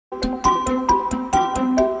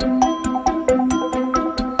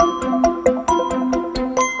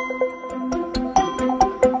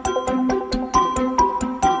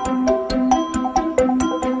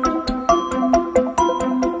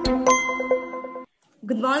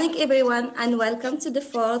Good morning, everyone, and welcome to the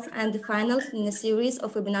fourth and the final in a series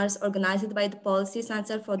of webinars organized by the Policy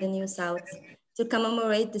Center for the New South to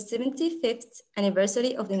commemorate the 75th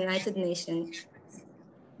anniversary of the United Nations.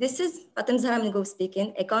 This is Fatima Mengoub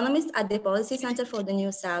speaking, economist at the Policy Center for the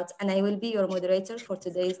New South, and I will be your moderator for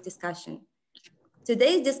today's discussion.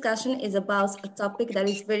 Today's discussion is about a topic that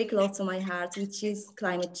is very close to my heart, which is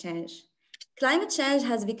climate change. Climate change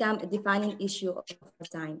has become a defining issue of our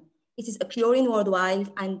time. It is occurring worldwide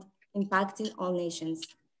and impacting all nations.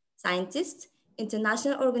 Scientists,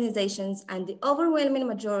 international organizations, and the overwhelming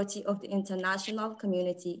majority of the international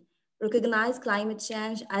community recognize climate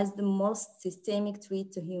change as the most systemic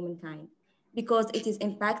threat to humankind because it is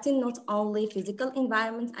impacting not only physical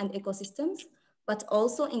environment and ecosystems, but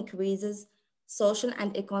also increases social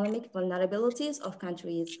and economic vulnerabilities of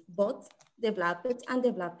countries, both developed and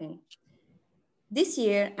developing. This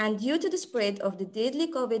year, and due to the spread of the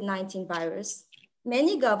deadly COVID-19 virus,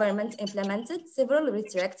 many governments implemented several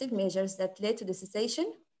restrictive measures that led to the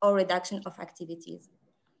cessation or reduction of activities.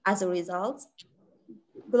 As a result,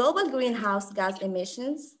 global greenhouse gas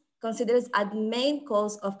emissions, considered as the main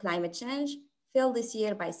cause of climate change, fell this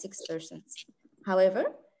year by 6%. However,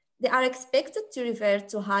 they are expected to revert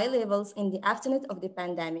to high levels in the aftermath of the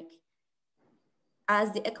pandemic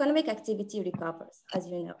as the economic activity recovers, as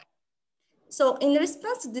you know. So in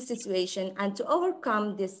response to this situation and to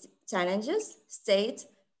overcome these challenges, states,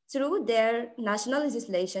 through their national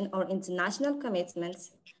legislation or international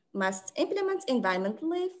commitments, must implement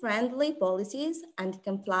environmentally friendly policies and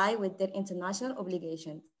comply with their international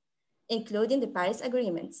obligations, including the Paris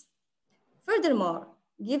Agreement. Furthermore,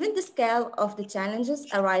 given the scale of the challenges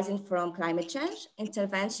arising from climate change,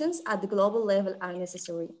 interventions at the global level are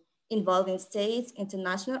necessary, involving states,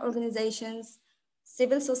 international organizations,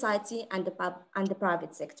 civil society, and the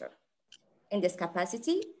private sector. In this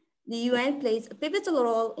capacity, the UN plays a pivotal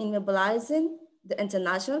role in mobilizing the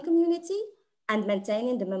international community and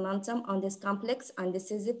maintaining the momentum on this complex and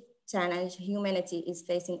decisive challenge humanity is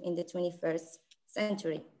facing in the 21st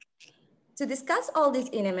century. To discuss all these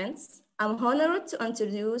elements, I'm honored to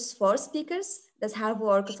introduce four speakers that have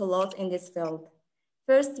worked a lot in this field.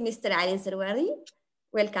 First, Mr. Ali Zerouali,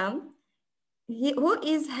 welcome. Who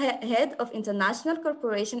is Head of International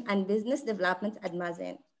Corporation and Business Development at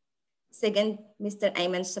MASEN. Second, Mr.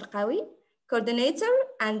 Ayman Cherkaoui, Coordinator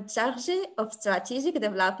and Chargé of Strategic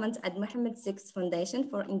Development at Mohammed VI Foundation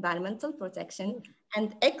for Environmental Protection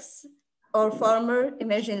and ex or former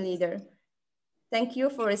emerging leader. Thank you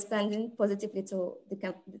for responding positively to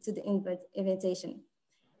the invitation.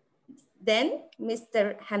 Then,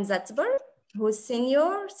 Mr. Hamza Tber, who's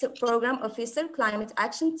Senior Program Officer, Climate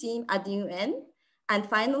Action Team at the UN. And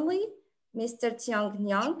finally, Mr. Tiong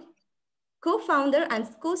Nyang, co-founder and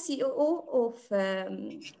co-CEO of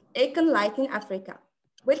Econ Lighting Africa.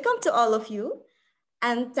 Welcome to all of you,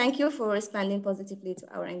 and thank you for responding positively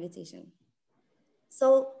to our invitation.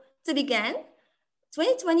 So to begin,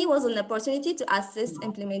 2020 was an opportunity to assess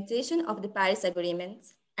implementation of the Paris Agreement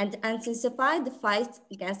and intensify the fight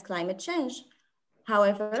against climate change.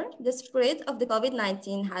 However, the spread of the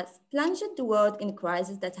COVID-19 has plunged the world in a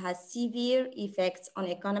crisis that has severe effects on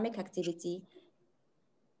economic activity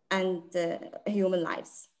and human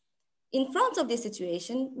lives. In front of this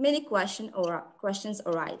situation, many questions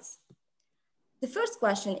arise. The first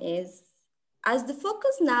question is, as the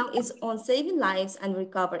focus now is on saving lives and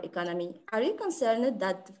recover economy, are you concerned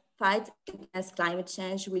that the fight against climate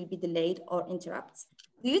change will be delayed or interrupted?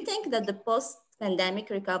 Do you think that the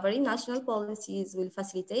post-pandemic recovery national policies will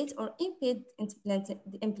facilitate or impede the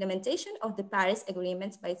implementation of the Paris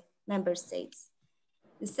Agreement by member states?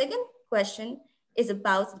 The second question is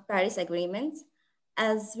about the Paris Agreement.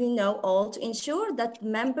 As we know all, to ensure that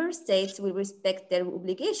member states will respect their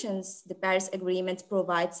obligations, the Paris Agreement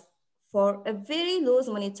provides for a very loose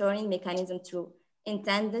monitoring mechanism through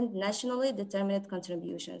intended nationally determined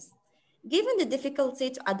contributions. Given the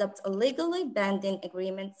difficulty to adopt a legally binding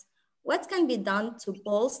agreement, what can be done to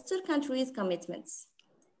bolster countries' commitments?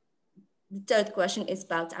 The third question is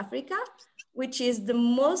about Africa, which is the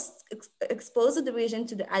most exposed region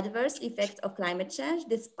to the adverse effects of climate change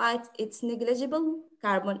despite its negligible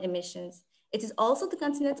carbon emissions. It is also the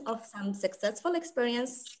continent of some successful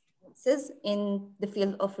experiences in the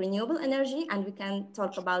field of renewable energy, and we can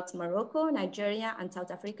talk about Morocco, Nigeria, and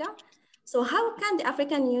South Africa. So how can the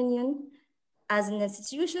African Union as an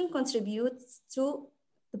institution contribute to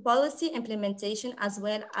the policy implementation as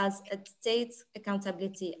well as states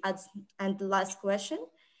accountability? And the last question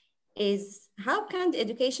is, how can the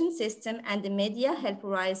education system and the media help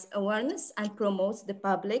raise awareness and promote the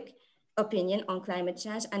public opinion on climate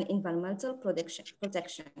change and environmental protection?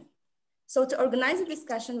 So to organize the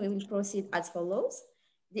discussion, we will proceed as follows.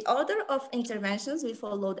 The order of interventions will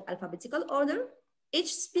follow the alphabetical order.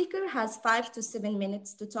 Each speaker has 5 to 7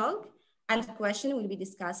 minutes to talk, and the question will be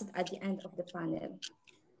discussed at the end of the panel.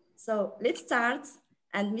 So let's start.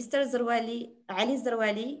 And Mr. Ali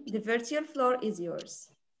Zerouali, the virtual floor is yours.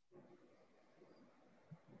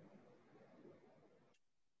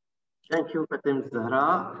 Thank you, Fatima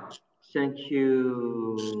Zahra. Thank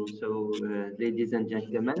you, ladies and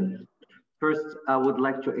gentlemen. First, I would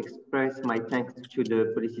like to express my thanks to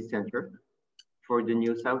the Policy Center for the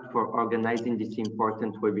New South for organizing this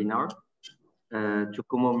important webinar to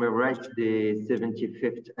commemorate the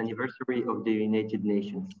 75th anniversary of the United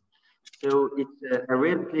Nations. So it's a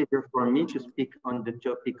real pleasure for me to speak on the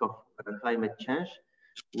topic of climate change,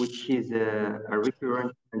 which is a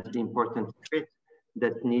recurrent and important threat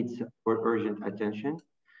that needs our urgent attention.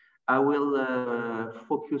 I will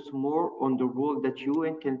focus more on the role that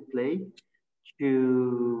UN can play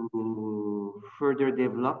to further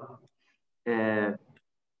develop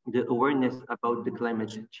the awareness about the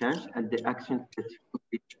climate change and the actions that could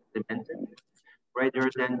be implemented, rather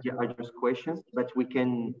than the other questions. But we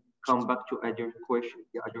can come back to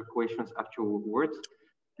the other questions afterwards,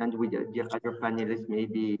 and with the other panelists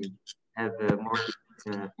maybe have a more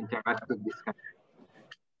interactive discussion.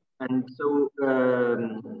 And so,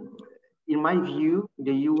 in my view,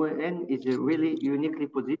 the UN is really uniquely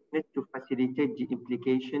positioned to facilitate the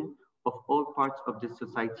implication of all parts of the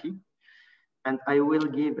society. And I will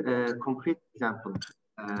give a concrete example.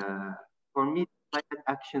 For me, the Climate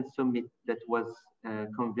Action Summit that was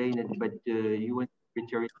convened by the UN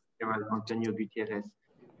Secretary General Antonio Guterres,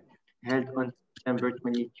 held on September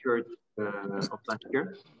 23rd of last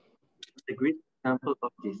year, is a great example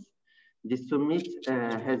of this. The summit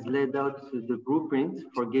has laid out the blueprint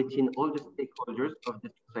for getting all the stakeholders of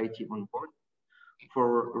the society on board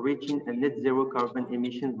for reaching a net zero carbon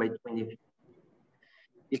emission by 2050.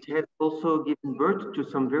 It has also given birth to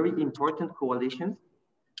some very important coalitions,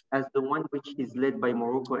 as the one which is led by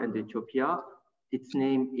Morocco and Ethiopia. Its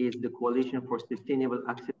name is the Coalition for Sustainable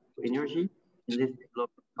Access to Energy in less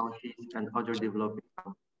developed countries and other developing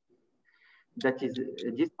countries. That is,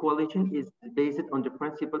 this coalition is based on the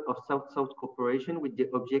principle of South-South cooperation with the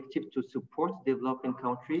objective to support developing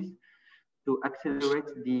countries to accelerate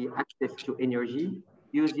the access to energy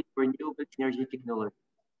using renewable energy technology.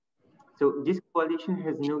 So this coalition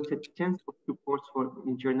has noted tens of supports for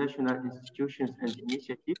international institutions and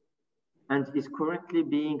initiatives, and is currently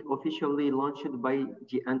being officially launched by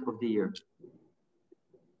the end of the year.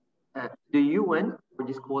 The UN, or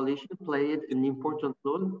this coalition, played an important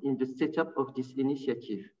role in the setup of this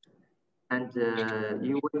initiative, and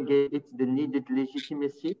UN gave it the needed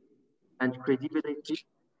legitimacy and credibility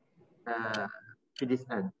to this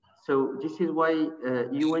end. So this is why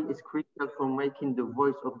UN is critical for making the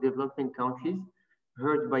voice of developing countries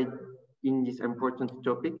heard in this important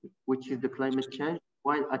topic, which is the climate change,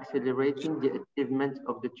 while accelerating the achievement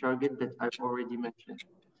of the target that I've already mentioned.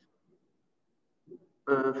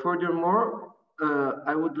 Furthermore,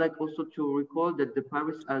 I would like also to recall that the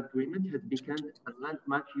Paris Agreement has become a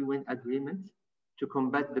landmark UN agreement to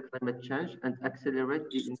combat the climate change and accelerate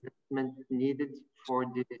the investment needed for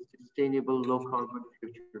the sustainable low carbon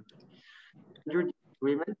future. Under the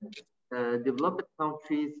agreement, developed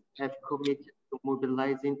countries have committed to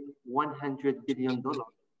mobilizing $100 billion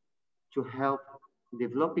to help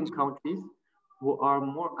developing countries who are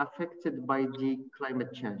more affected by the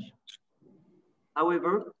climate change.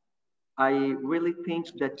 However, I really think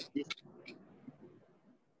that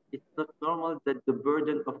it's not normal that the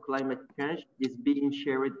burden of climate change is being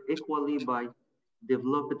shared equally by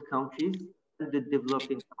developed countries and the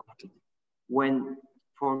developing countries, when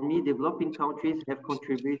for me, developing countries have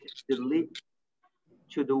contributed the least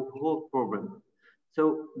to the whole problem.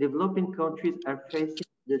 So developing countries are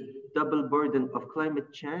facing the double burden of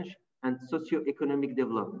climate change and socio-economic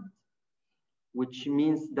development, which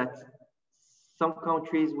means that some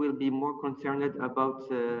countries will be more concerned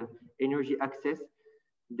about energy access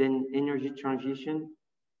than energy transition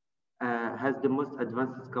as the most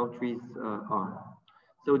advanced countries are.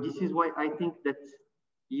 So this is why I think that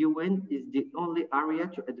UN is the only area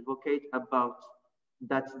to advocate about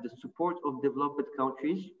that the support of developed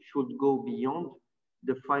countries should go beyond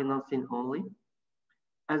the financing only,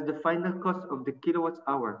 as the final cost of the kilowatt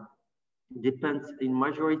hour depends in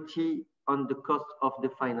majority on the cost of the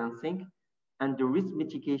financing and the risk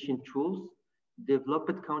mitigation tools.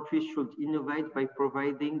 Developed countries should innovate by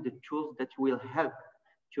providing the tools that will help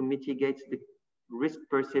to mitigate the risk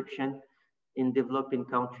perception in developing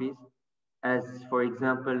countries, as for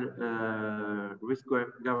example, risk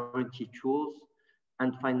guarantee tools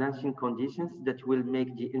and financing conditions that will make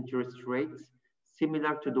the interest rates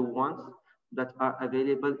similar to the ones that are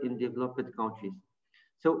available in developed countries.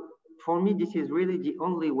 So for me, this is really the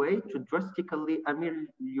only way to drastically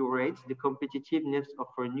ameliorate the competitiveness of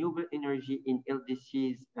renewable energy in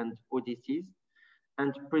LDCs and ODCs,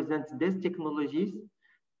 and present these technologies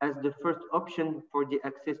as the first option for the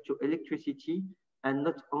access to electricity and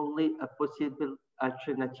not only a possible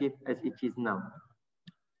alternative as it is now.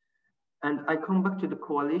 And I come back to the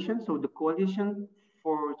coalition. So the Coalition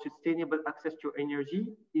for Sustainable Access to Energy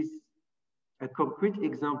is a concrete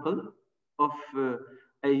example of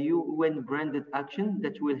a UN-branded action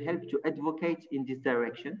that will help to advocate in this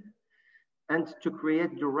direction and to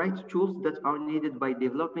create the right tools that are needed by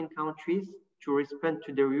developing countries to respond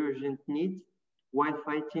to their urgent needs while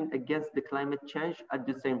fighting against the climate change at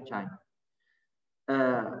the same time.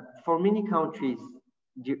 For many countries,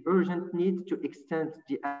 the urgent need to extend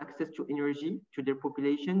the access to energy to their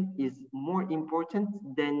population is more important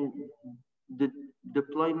than the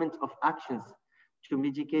deployment of actions to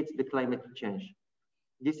mitigate the climate change.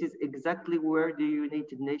 This is exactly where the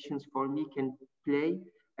United Nations, for me, can play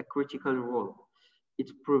a critical role. It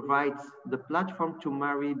provides the platform to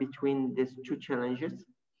marry between these two challenges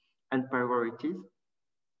and priorities,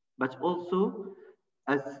 but also,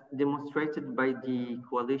 as demonstrated by the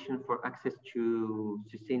Coalition for Access to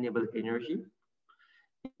Sustainable Energy,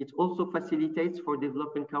 it also facilitates for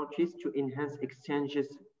developing countries to enhance exchanges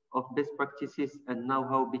of best practices and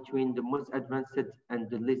know-how between the most advanced and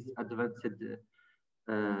the least advanced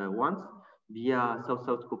ones via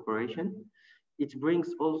South-South cooperation. It brings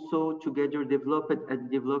also together developed and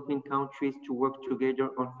developing countries to work together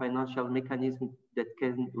on financial mechanisms that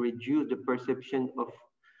can reduce the perception of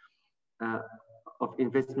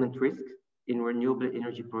investment risk in renewable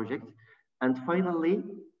energy projects. And finally,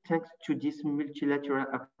 thanks to this multilateral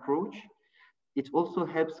approach, it also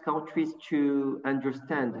helps countries to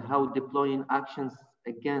understand how deploying actions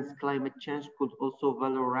against climate change could also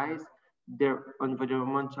valorize their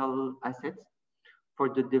environmental assets for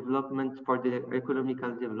the development, for the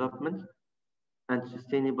economical development and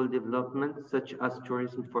sustainable development, such as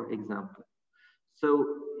tourism, for example. So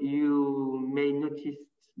you may notice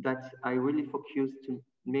that I really focused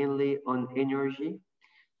mainly on energy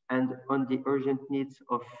and on the urgent needs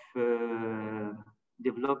of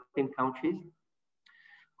developing countries,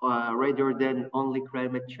 rather than only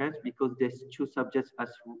climate change, because these two subjects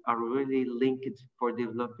are really linked for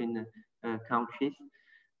developing countries.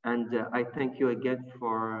 And I thank you again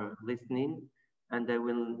for listening. And I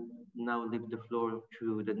will now leave the floor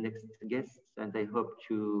to the next guests, and I hope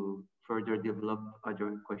to further develop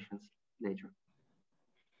other questions later.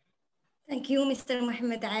 Thank you, Mr.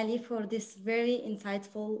 Mohammed Ali, for this very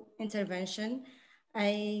insightful intervention.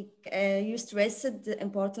 You stressed the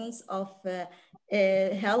importance of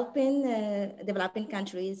helping developing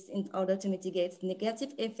countries in order to mitigate the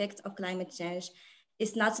negative effects of climate change.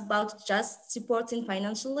 It's not about just supporting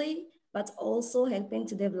financially, but also helping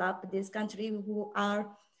to develop this country who are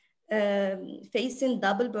facing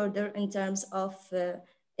double burden in terms of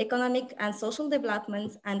economic and social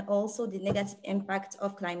development, and also the negative impact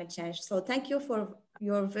of climate change. So thank you for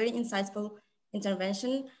your very insightful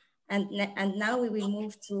intervention. And now we will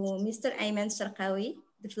move to Mr. Ayman Cherkaoui.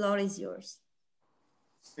 The floor is yours.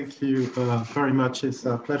 Thank you very much. It's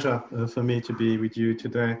a pleasure for me to be with you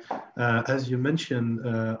today. As you mentioned,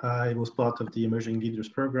 I was part of the Emerging Leaders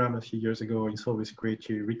Program a few years ago. It's always great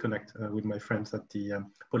to reconnect with my friends at the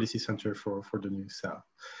Policy Center for the New South.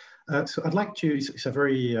 So I'd like to, it's a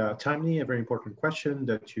very timely, a very important question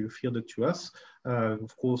that you fielded to us.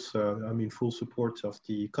 Of course, I'm in full support of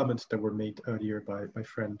the comments that were made earlier by my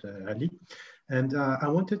friend Ali. And I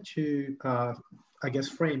wanted to, I guess,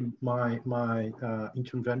 frame my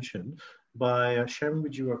intervention by sharing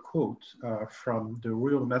with you a quote from the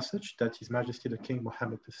royal message that His Majesty the King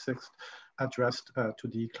Mohammed VI addressed to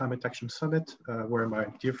the Climate Action Summit, where my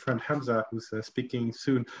dear friend Hamza, who's speaking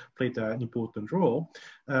soon, played an important role.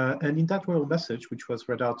 And in that royal message, which was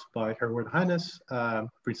read out by Her Royal Highness,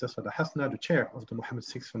 Princess Ada Hasna, the chair of the Mohammed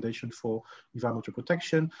VI Foundation for Environmental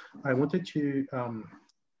Protection, I wanted to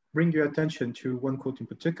bring your attention to one quote in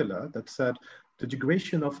particular that said, "The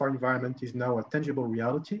degradation of our environment is now a tangible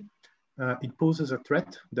reality. It poses a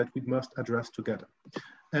threat that we must address together."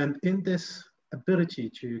 And in this ability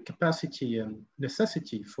to capacity and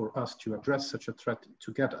necessity for us to address such a threat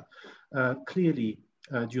together, clearly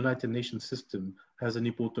the United Nations system has an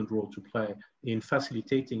important role to play in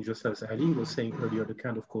facilitating, just as Ali was saying earlier, the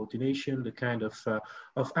kind of coordination, the kind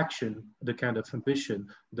of action, the kind of ambition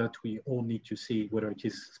that we all need to see, whether it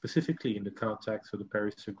is specifically in the context of the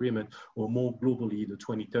Paris Agreement or more globally, the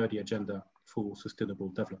 2030 Agenda for Sustainable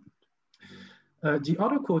Development. The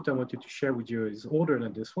other quote I wanted to share with you is older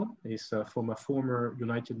than this one. It's from a former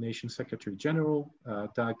United Nations Secretary General,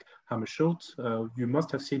 Dag Hammarskjöld. You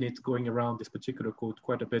must have seen it going around, this particular quote,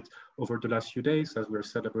 quite a bit over the last few days as we're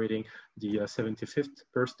celebrating the 75th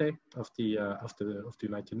birthday of the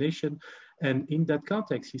United Nations. And in that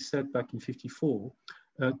context, he said back in '54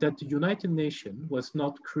 that the United Nations was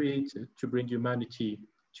not created to bring humanity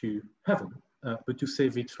to heaven, but to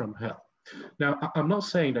save it from hell. Now, I'm not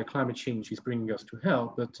saying that climate change is bringing us to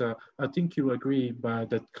hell, but I think you'll agree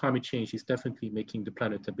that climate change is definitely making the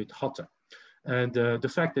planet a bit hotter. And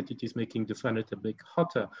the fact that it is making the planet a bit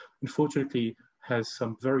hotter, unfortunately, has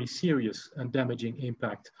some very serious and damaging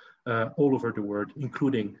impact all over the world,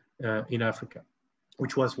 including in Africa,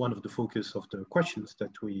 which was one of the focus of the questions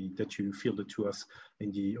that you fielded to us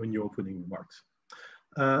in your opening remarks.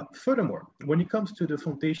 Furthermore, when it comes to the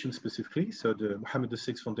foundation specifically, so the Mohammed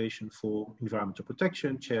VI Foundation for Environmental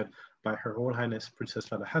Protection, chaired by Her Royal Highness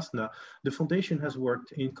Princess Lala Hasna, the foundation has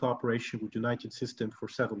worked in cooperation with United System for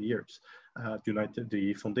several years.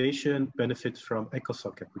 The foundation benefits from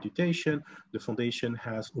ECOSOC accreditation. The foundation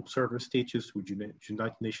has observer status with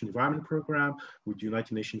United Nations Environment Program, with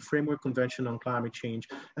United Nations Framework Convention on Climate Change,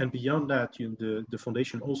 and beyond that, the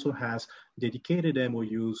foundation also has dedicated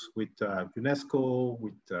MOUs with UNESCO,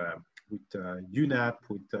 with UNEP,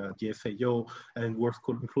 with the FAO, and works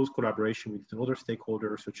in close collaboration with other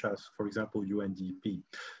stakeholders, such as, for example, UNDP.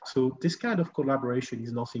 So this kind of collaboration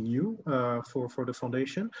is nothing new for the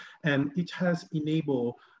foundation, and it has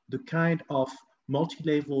enabled the kind of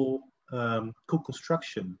multi-level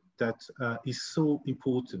co-construction that is so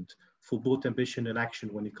important for both ambition and action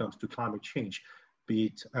when it comes to climate change, be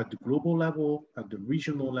it at the global level, at the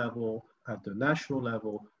regional level, at the national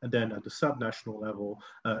level, and then at the subnational level,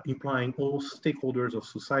 implying all stakeholders of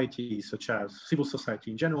society, such as civil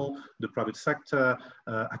society in general, the private sector,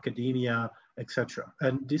 academia, etc.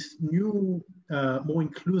 And this new, more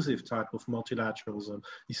inclusive type of multilateralism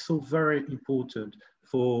is so very important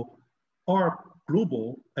for our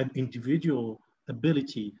global and individual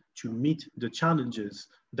ability to meet the challenges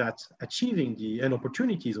that achieving and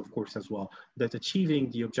opportunities, of course, as well, that achieving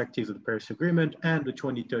the objectives of the Paris Agreement and the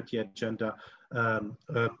 2030 Agenda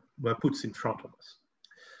puts in front of us.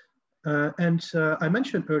 I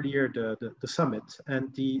mentioned earlier the summit,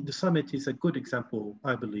 and the summit is a good example,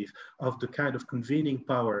 I believe, of the kind of convening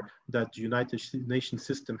power that the United Nations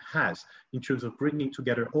system has in terms of bringing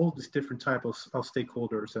together all these different types of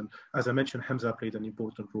stakeholders. And as I mentioned, Hamza played an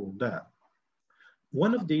important role there.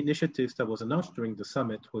 One of the initiatives that was announced during the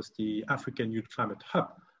summit was the African Youth Climate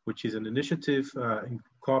Hub, which is an initiative in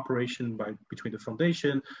cooperation between the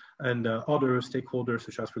foundation and other stakeholders,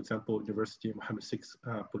 such as, for example, University of Mohammed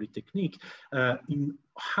VI Polytechnique, in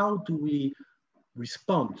how do we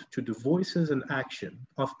respond to the voices and action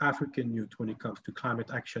of African youth when it comes to climate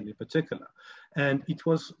action in particular. And it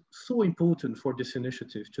was so important for this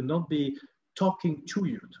initiative to not be talking to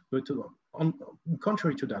youth, but on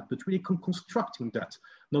contrary to that, but really constructing that,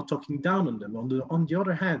 not talking down on them. On the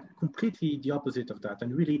other hand, completely the opposite of that,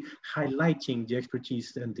 and really highlighting the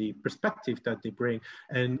expertise and the perspective that they bring,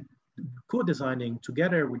 and co-designing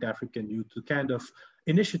together with African youth the kind of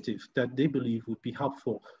initiatives that they believe would be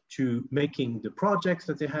helpful to making the projects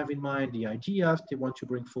that they have in mind, the ideas they want to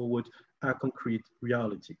bring forward, a concrete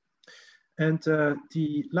reality. And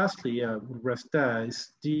lastly, we'll rest there,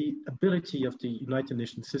 is the ability of the United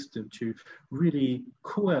Nations system to really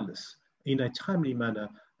coalesce in a timely manner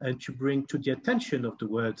and to bring to the attention of the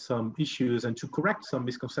world some issues and to correct some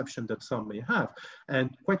misconceptions that some may have. And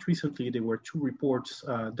quite recently, there were two reports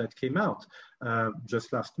that came out.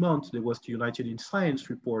 Just last month, there was the United in Science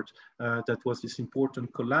report that was this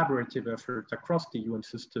important collaborative effort across the UN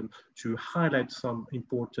system to highlight some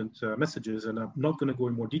important messages. And I'm not going to go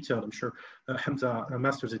in more detail. I'm sure Hamza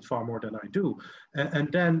masters it far more than I do.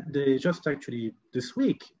 And then they just actually this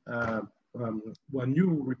week, a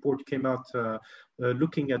new report came out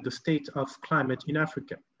looking at the state of climate in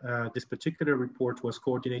Africa. This particular report was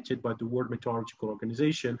coordinated by the World Meteorological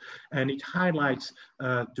Organization, and it highlights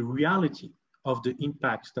the reality of the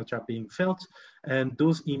impacts that are being felt. And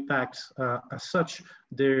those impacts, as such,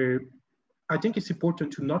 I think it's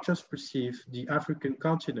important to not just perceive the African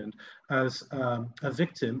continent as a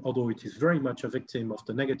victim, although it is very much a victim of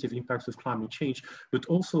the negative impacts of climate change, but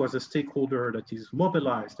also as a stakeholder that is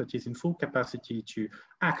mobilized, that is in full capacity to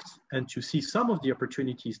act and to see some of the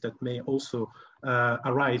opportunities that may also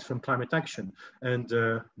arise from climate action. And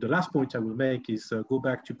the last point I will make is go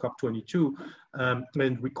back to COP22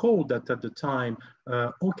 and recall that at the time,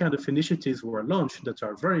 all kinds of initiatives were launched that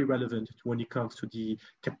are very relevant when it comes to the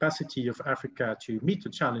capacity of Africa to meet the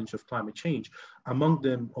challenge of climate change. Among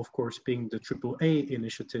them, of course, being the AAA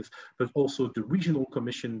initiative, but also the regional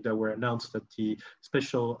commission that were announced at the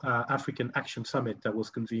special African Action Summit that was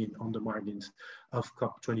convened on the margins of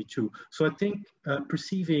COP22. So I think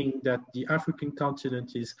perceiving that the African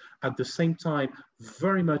continent is at the same time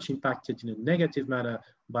very much impacted in a negative manner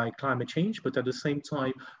by climate change, but at the same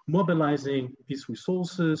time mobilizing its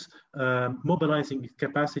resources, mobilizing its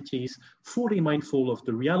capacities, fully mindful of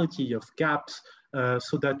the reality of gaps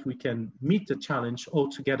so that we can meet the challenge all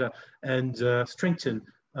together and strengthen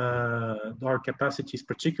our capacities,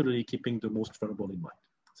 particularly keeping the most vulnerable in mind.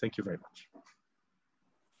 Thank you very much.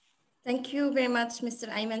 Thank you very much, Mr.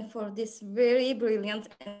 Ayman, for this very brilliant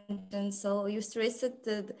intervention. So you stressed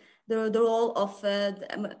the role of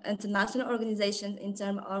the international organizations in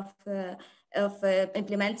terms of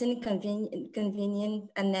implementing convenient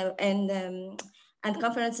and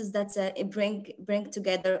conferences that bring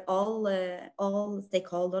together all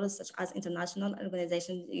stakeholders, such as international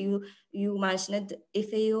organizations. You mentioned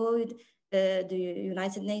FAO, the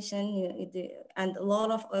United Nations, and a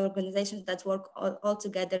lot of organizations that work all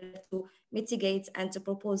together to mitigate and to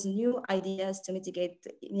propose new ideas to mitigate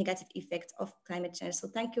the negative effects of climate change. So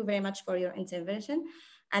thank you very much for your intervention.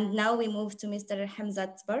 And now we move to Mr.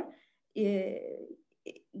 Hamza Tber.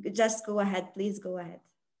 Just go ahead, please go ahead.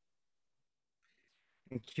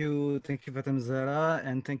 Thank you, Fatima,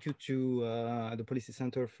 and thank you to the Policy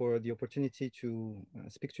Center for the opportunity to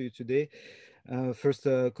speak to you today. First,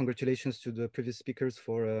 congratulations to the previous speakers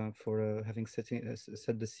for having set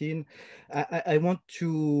the scene. I want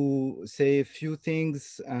to say a few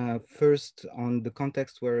things first on the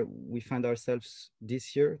context where we find ourselves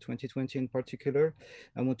this year, 2020 in particular.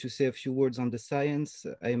 I want to say a few words on the science.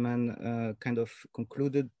 Ayman kind of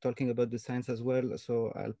concluded talking about the science as well,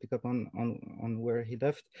 so I'll pick up on where he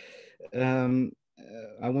left.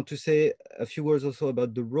 I want to say a few words also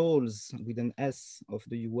about the roles with an S of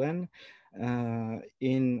the UN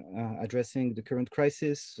in addressing the current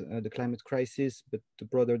crisis, the climate crisis, but the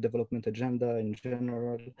broader development agenda in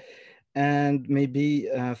general. And maybe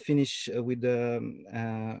finish with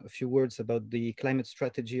a few words about the climate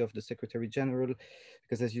strategy of the Secretary General,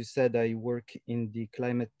 because as you said, I work in the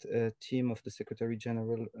climate team of the Secretary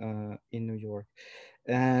General in New York.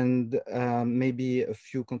 And maybe a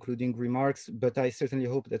few concluding remarks, but I certainly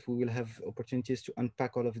hope that we will have opportunities to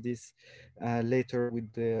unpack all of this later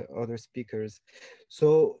with the other speakers.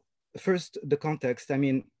 So first, the context. I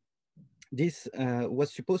mean, this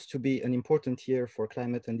was supposed to be an important year for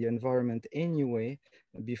climate and the environment anyway.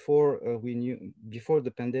 Before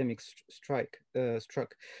the pandemic struck,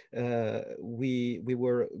 we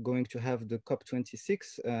were going to have the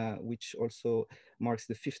COP26, which also marks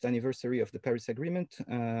the 5th anniversary of the Paris Agreement.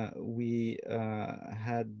 We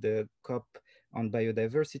had the COP on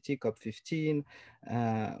biodiversity, COP15.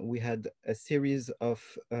 We had a series of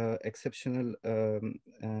exceptional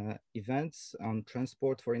events on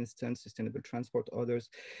transport, for instance, sustainable transport, others.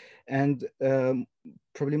 And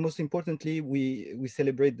probably most importantly, we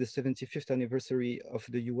celebrate the 75th anniversary of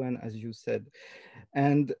the UN, as you said.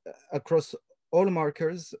 And across all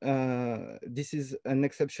markers, this is an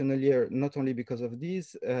exceptional year, not only because of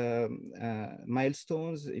these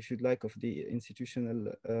milestones, if you'd like, of the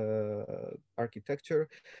institutional architecture,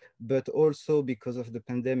 but also because of the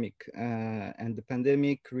pandemic. And the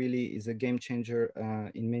pandemic really is a game changer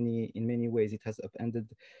in many ways. It has upended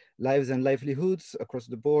lives and livelihoods across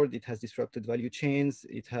the board. It has disrupted value chains.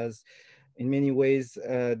 It has, in many ways,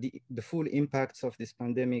 the full impacts of this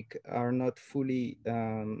pandemic are not fully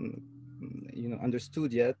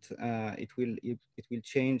understood yet. It will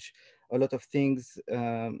change a lot of things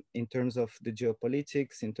in terms of the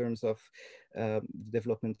geopolitics, in terms of the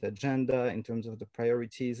development agenda, in terms of the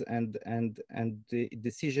priorities, and the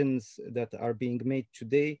decisions that are being made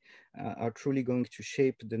today are truly going to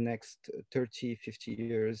shape the next 30, 50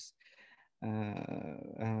 years.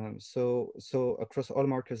 So across all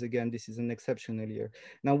markers, again, this is an exceptional year.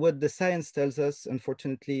 Now, what the science tells us,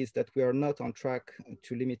 unfortunately, is that we are not on track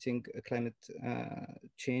to limiting climate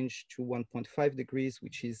change to 1.5 degrees,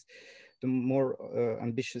 which is the more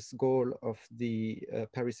ambitious goal of the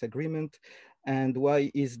Paris Agreement. And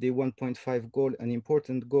why is the 1.5 goal an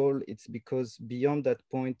important goal? It's because beyond that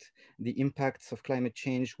point, the impacts of climate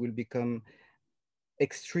change will become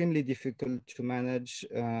extremely difficult to manage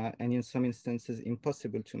and in some instances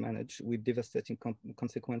impossible to manage, with devastating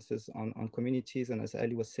consequences on communities. And as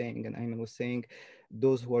Ali was saying and Ayman was saying,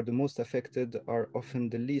 those who are the most affected are often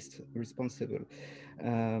the least responsible.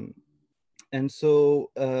 And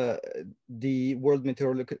so the World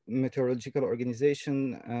Meteorological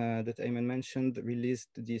Organization that Ayman mentioned released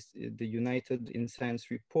the United in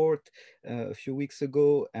Science report a few weeks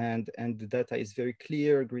ago, and the data is very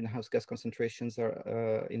clear. Greenhouse gas concentrations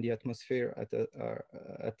are in the atmosphere at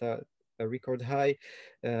a record high,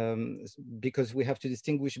 because we have to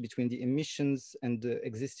distinguish between the emissions and the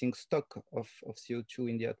existing stock of CO2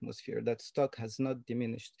 in the atmosphere. That stock has not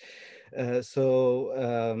diminished. The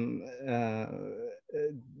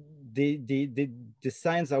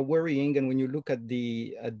signs are worrying, and when you look at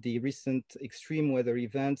the recent extreme weather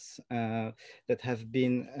events that have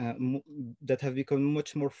become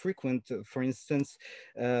much more frequent, for instance,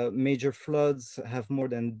 major floods have more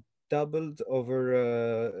than doubled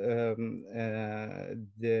over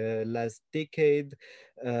the last decade.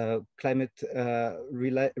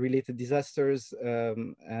 Climate-related disasters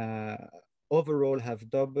overall have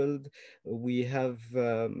doubled. We have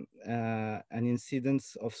an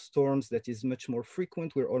incidence of storms that is much more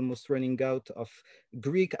frequent. We're almost running out of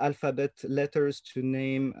Greek alphabet letters to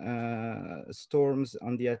name storms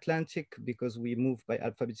on the Atlantic, because we move by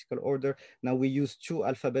alphabetical order. Now we use 2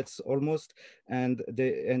 alphabets almost, and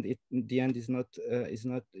the end is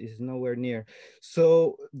nowhere near.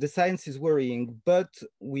 So the science is worrying, but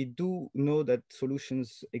we do know that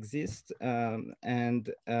solutions exist,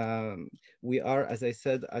 and we are, as I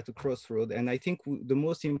said, at a crossroad. And I think the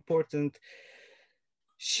most important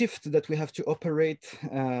shift that we have to operate,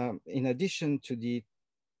 in addition to the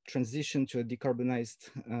transition to a decarbonized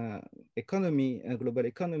economy, a global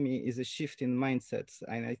economy, is a shift in mindsets.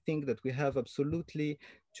 And I think that we have absolutely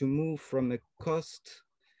to move from a cost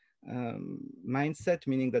mindset,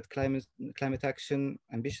 meaning that climate action,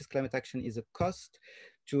 ambitious climate action is a cost,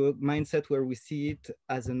 to a mindset where we see it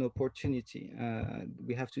as an opportunity.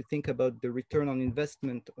 We have to think about the return on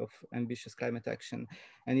investment of ambitious climate action.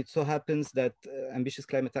 And it so happens that ambitious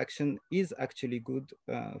climate action is actually good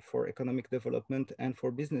for economic development and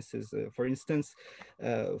for businesses. For instance,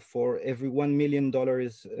 for every $1 million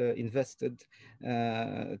invested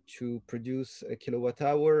to produce a kilowatt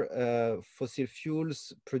hour, fossil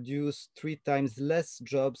fuels produce 3 times less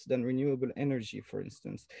jobs than renewable energy, for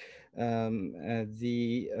instance.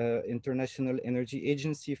 The International Energy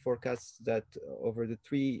Agency forecasts that over the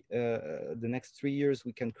next 3 years,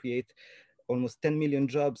 we can create almost 10 million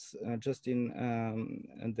jobs just in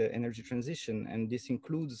the energy transition, and this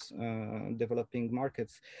includes developing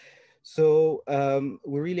markets. So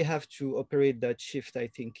we really have to operate that shift, I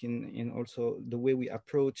think, in also the way we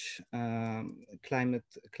approach climate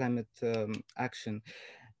action.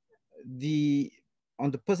 On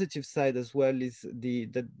the positive side as well is the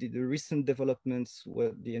recent developments,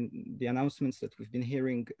 the announcements that we've been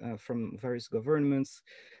hearing from various governments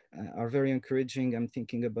are very encouraging. I'm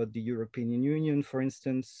thinking about the European Union, for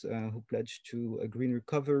instance, who pledged to a green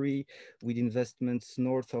recovery with investments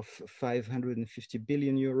north of 550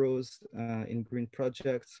 billion euros in green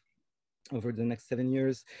projects over the next 7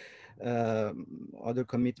 years. Other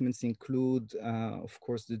commitments include, of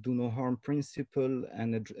course, the do no harm principle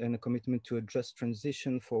and a commitment to a just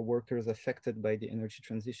transition for workers affected by the energy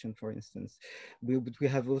transition, for instance. We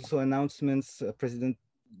have also announcements. President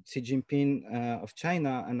Xi Jinping of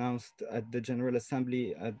China announced at the General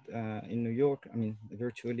Assembly in New York, I mean,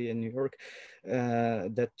 virtually in New York,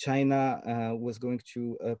 that China was going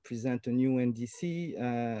to present a new NDC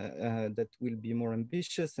that will be more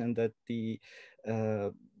ambitious, and that the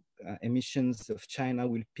emissions of China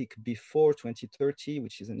will peak before 2030,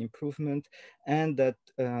 which is an improvement, and that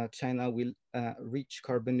China will reach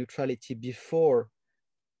carbon neutrality before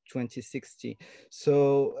 2060.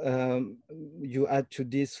 So you add to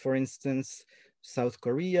this, for instance, South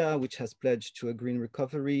Korea, which has pledged to a green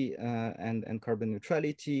recovery and carbon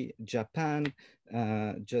neutrality. Japan,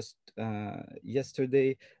 just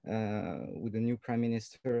yesterday, with the new Prime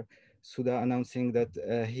Minister Suda announcing that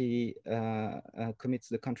he commits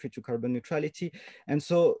the country to carbon neutrality. And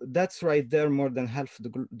so that's right there, more than half the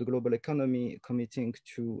global economy committing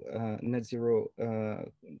to net zero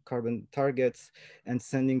carbon targets, and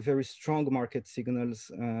sending very strong market signals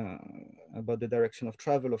about the direction of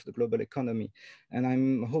travel of the global economy. And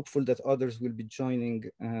I'm hopeful that others will be joining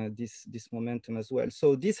this momentum as well.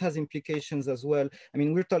 So this has implications as well. I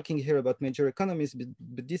mean, we're talking here about major economies,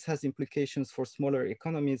 but this has implications for smaller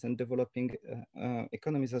economies and developing developing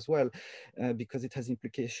economies as well, because it has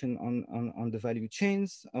implication on the value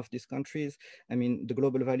chains of these countries. I mean, the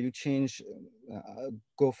global value chains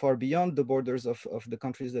go far beyond the borders of the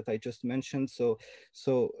countries that I just mentioned. So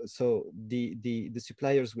the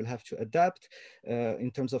suppliers will have to adapt.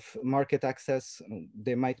 In terms of market access,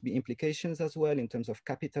 there might be implications as well in terms of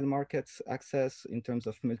capital markets access, in terms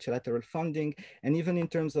of multilateral funding, and even in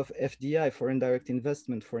terms of FDI, foreign direct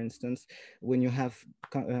investment, for instance, when you have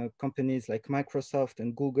companies like Microsoft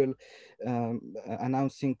and Google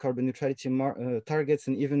announcing carbon neutrality targets,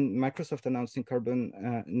 and even Microsoft announcing carbon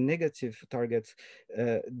negative targets,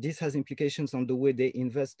 this has implications on the way they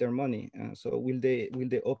invest their money. So will they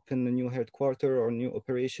open a new headquarter or new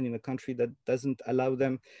operation in a country that doesn't allow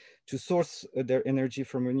them to source their energy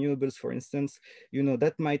from renewables, for instance? You know,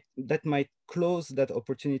 that might close that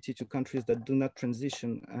opportunity to countries that do not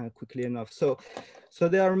transition quickly enough. So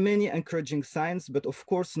there are many encouraging signs, but of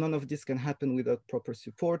course, none of this can happen without proper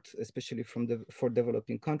support, especially for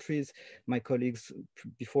developing countries. My colleagues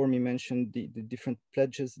before me mentioned the different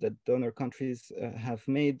pledges that donor countries have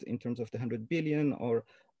made in terms of the 100 billion or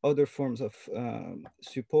other forms of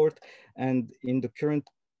support. And in the current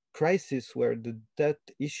crisis, where the debt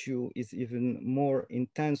issue is even more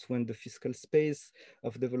intense, when the fiscal space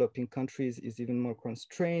of developing countries is even more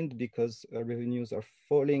constrained because revenues are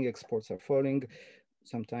falling, exports are falling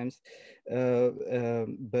sometimes,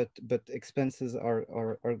 but expenses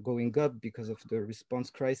are going up because of the response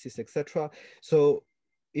crisis, etc. So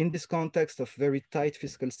in this context of very tight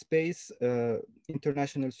fiscal space,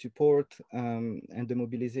 international support and the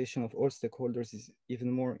mobilization of all stakeholders is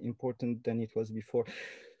even more important than it was before.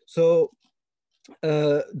 So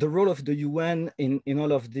the role of the UN in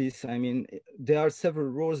all of this, I mean, there are several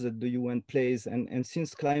roles that the UN plays, and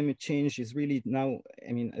since climate change is really now,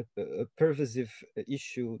 I mean, a pervasive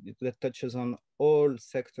issue that touches on all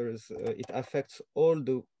sectors, it affects all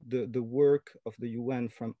the work of the UN,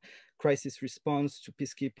 from crisis response to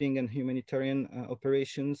peacekeeping and humanitarian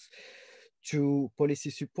operations, to policy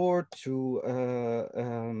support, to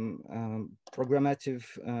programmatic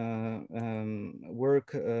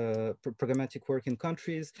work in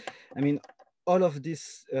countries. I mean, all of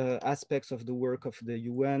these aspects of the work of the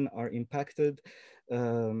UN are impacted.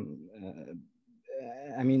 I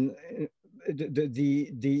mean,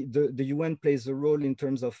 the UN plays a role in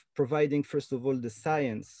terms of providing, first of all, the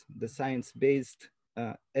science-based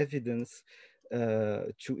evidence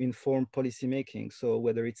to inform policymaking. So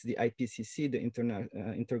whether it's the IPCC, the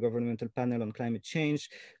Intergovernmental Panel on Climate Change,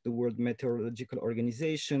 the World Meteorological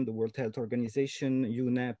Organization, the World Health Organization,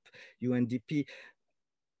 UNEP, UNDP,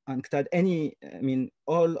 UNCTAD,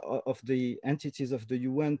 all of the entities of the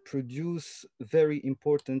UN produce very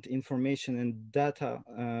important information and data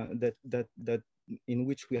that in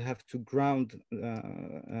which we have to ground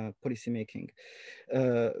policymaking.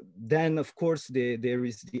 Then, of course, there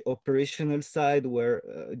is the operational side, where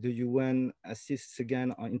the UN assists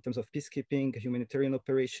again in terms of peacekeeping, humanitarian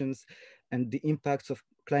operations, and the impacts of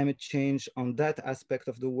climate change on that aspect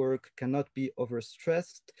of the work cannot be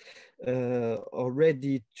overstressed.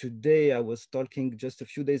 Already today, I was talking just a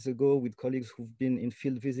few days ago with colleagues who've been in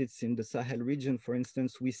field visits in the Sahel region, for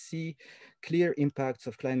instance. We see clear impacts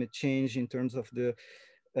of climate change in terms of the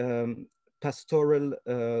pastoral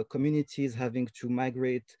communities having to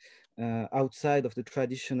migrate outside of the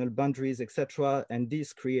traditional boundaries, etc., and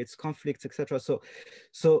this creates conflicts, etc. So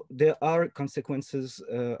there are consequences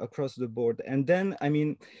across the board. And then, I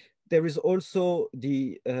mean, there is also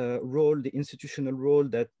the the institutional role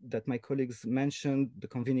that my colleagues mentioned, the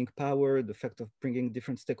convening power, the fact of bringing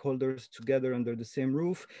different stakeholders together under the same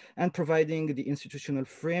roof, and providing the institutional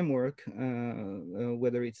framework,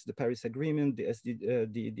 whether it's the Paris Agreement, the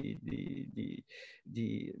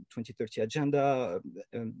 2030 Agenda,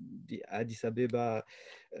 the Addis Abeba,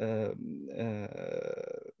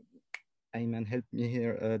 Ayman, help me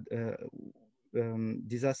here,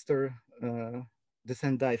 disaster, the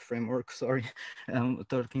Sendai framework, sorry, I'm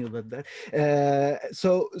talking about that.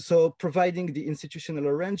 So providing the institutional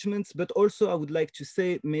arrangements, but also I would like to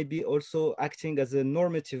say maybe also acting as a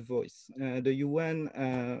normative voice. The UN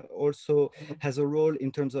also has a role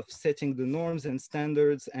in terms of setting the norms and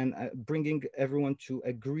standards and bringing everyone to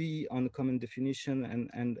agree on a common definition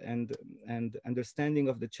and understanding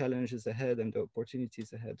of the challenges ahead and the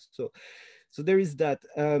opportunities ahead. So there is that.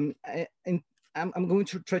 I'm going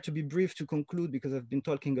to try to be brief to conclude because I've been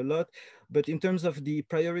talking a lot, but in terms of the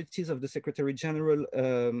priorities of the Secretary General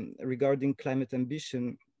regarding climate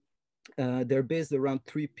ambition, they're based around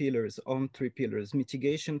three pillars,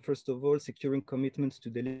 mitigation, first of all, securing commitments to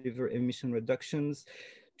deliver emission reductions,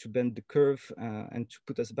 bend the curve and to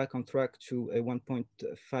put us back on track to a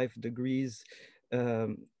 1.5 degrees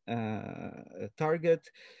target,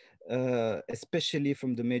 especially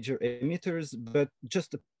from the major emitters. But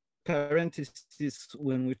just a parenthesis,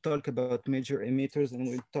 when we talk about major emitters and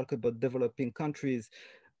we talk about developing countries,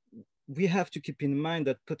 we have to keep in mind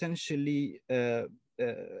that potentially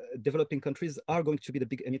developing countries are going to be the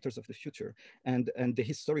big emitters of the future, and the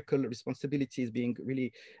historical responsibility is being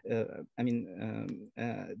really,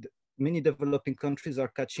 many developing countries are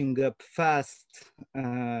catching up fast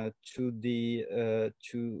to the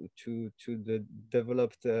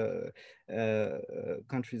developed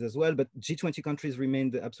countries as well. But G20 countries remain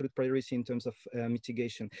the absolute priority in terms of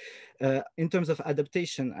mitigation. In terms of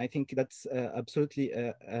adaptation, I think that's absolutely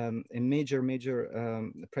a major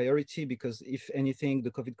priority, because if anything,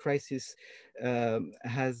 the COVID crisis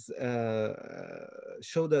has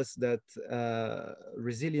showed us that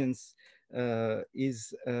resilience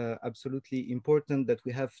is absolutely important, that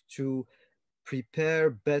we have to prepare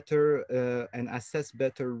better and assess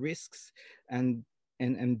better risks and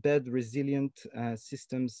embed resilient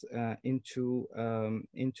systems into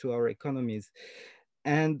our economies.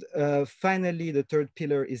 And finally, the third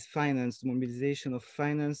pillar is finance, mobilization of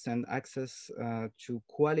finance and access to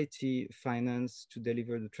quality finance to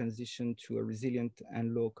deliver the transition to a resilient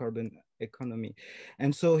and low carbon economy.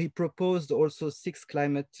 And so he proposed also 6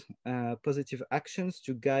 climate positive actions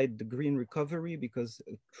to guide the green recovery, because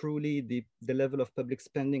truly the level of public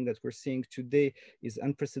spending that we're seeing today is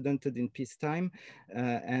unprecedented in peacetime.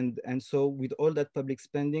 And so with all that public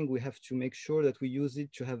spending, we have to make sure that we use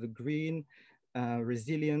it to have a green,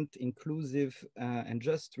 resilient, inclusive, and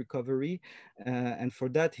just recovery. And for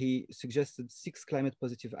that, he suggested 6 climate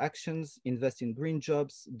positive actions: invest in green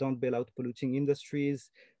jobs, don't bail out polluting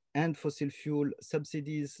industries, and fossil fuel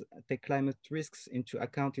subsidies, take climate risks into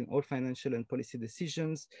account in all financial and policy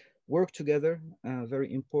decisions, work together,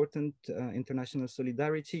 very important, international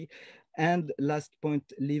solidarity. And last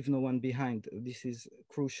point, leave no one behind. This is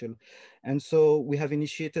crucial. And so we have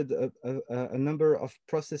initiated a number of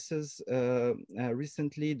processes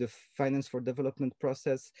recently, the Finance for Development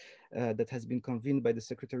process that has been convened by the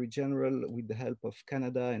Secretary General with the help of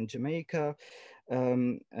Canada and Jamaica,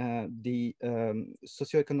 the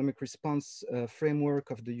socioeconomic response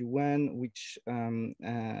framework of the UN, which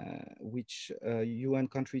UN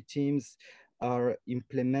country teams are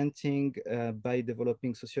implementing by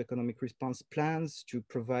developing socioeconomic response plans to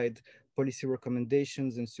provide policy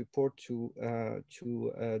recommendations and support to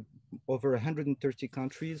over 130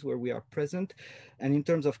 countries where we are present. And in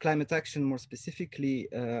terms of climate action, more specifically,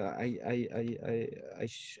 I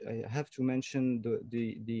have to mention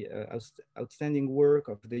the outstanding work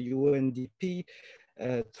of the UNDP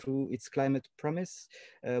through its climate promise,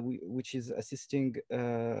 which is assisting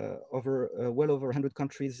well over 100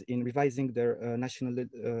 countries in revising their national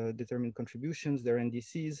determined contributions, their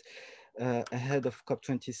NDCs, ahead of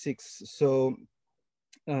COP26. So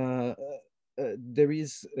there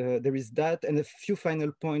is that. And a few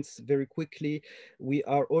final points very quickly. We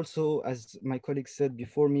are also, as my colleague said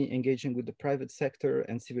before me, engaging with the private sector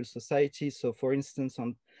and civil society. So for instance,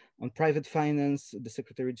 on private finance, the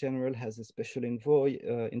Secretary General has a special envoy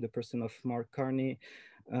in the person of Mark Carney,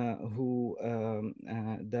 who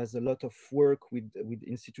does a lot of work with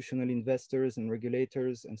institutional investors and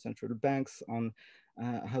regulators and central banks on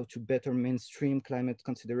how to better mainstream climate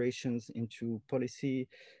considerations into policy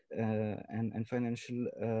and financial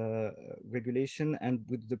regulation, and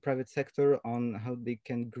with the private sector on how they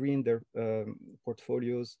can green their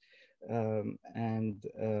portfolios and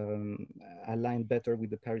align better with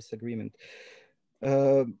the Paris Agreement.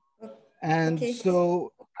 Okay.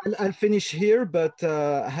 So I'll finish here, but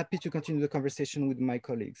happy to continue the conversation with my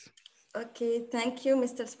colleagues. Okay, thank you,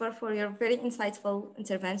 Mr. Spar, for your very insightful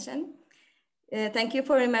intervention. Thank you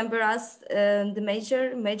for remembering us the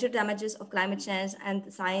major damages of climate change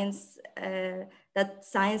and science, that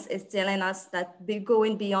science is telling us that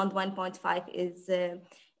going beyond 1.5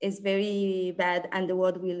 is very bad and the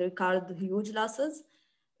world will record huge losses.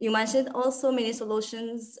 You mentioned also many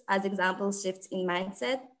solutions as examples, shifts in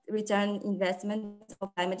mindset, return investment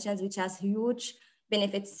of climate change, which has huge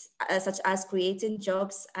benefits such as creating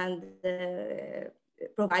jobs and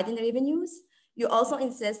providing revenues. You also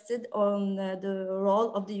insisted on the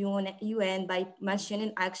role of the UN by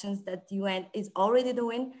mentioning actions that the UN is already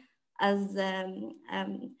doing as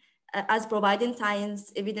providing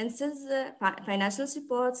science evidences, financial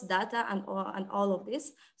supports, data, and all of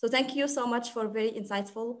this. So thank you so much for very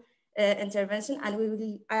insightful intervention, and I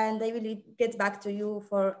will get back to you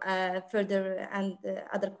for further and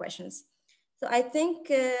other questions. So I think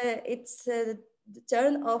it's the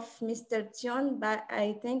turn of Mr. Tion, but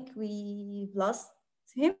I think we've lost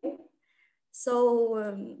him.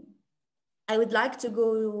 So I would like to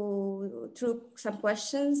go through some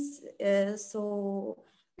questions so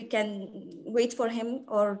we can wait for him,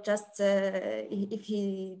 or just if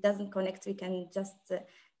he doesn't connect, we can just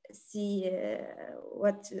see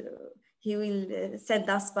what he will send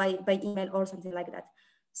us by email or something like that.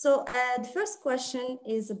 So the first question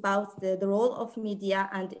is about the role of media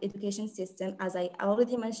and the education system, as I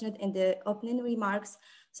already mentioned in the opening remarks.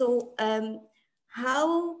 So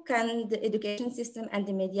how can the education system and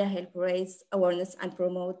the media help raise awareness and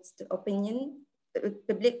promote the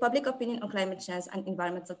public opinion on climate change and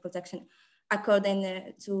environmental protection,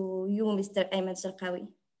 according to you, Mr. Ayman Cherkaoui?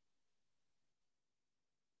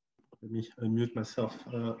 Let me unmute myself.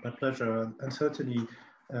 My pleasure. And certainly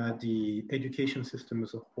the education system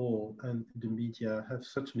as a whole and the media have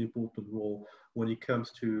such an important role when it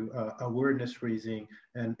comes to awareness raising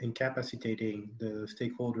and incapacitating the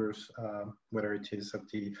stakeholders, whether it is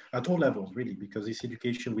at all levels, really, because it's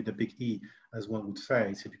education with a big E, as one would say.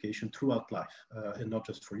 It's education throughout life, and not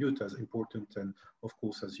just for youth, as important and of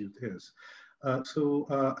course as youth is. So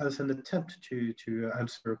as an attempt to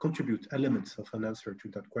contribute elements of an answer to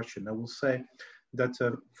that question, I will say that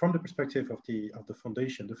from the perspective of the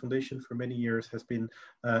foundation for many years has been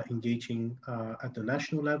engaging at the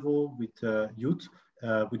national level with youth,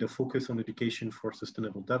 with a focus on education for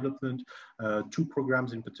sustainable development. Two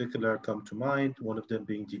programs in particular come to mind, one of them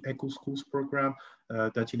being the Eco Schools program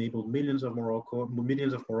that enabled millions of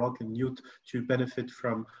Moroccan youth to benefit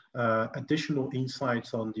from additional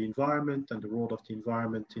insights on the environment and the role of the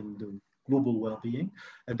environment in the global well-being.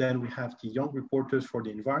 And then we have the Young Reporters for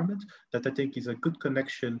the Environment, that I think is a good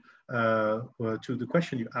connection to the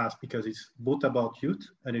question you asked, because it's both about youth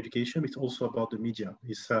and education, it's also about the media.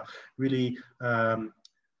 It's really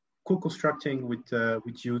co-constructing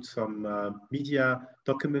with youth some media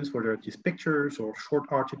documents, whether it is pictures or short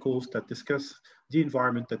articles that discuss the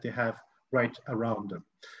environment that they have right around them.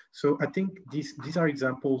 So I think these are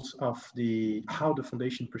examples of how the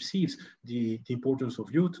foundation perceives the importance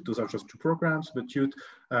of youth. Those are just two programs, but youth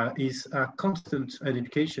is a constant, and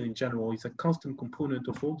education in general is a constant component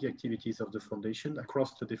of all the activities of the foundation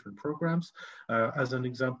across the different programs. As an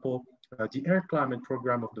example, the Air Climate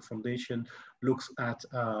program of the foundation looks at,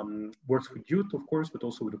 works with youth, of course, but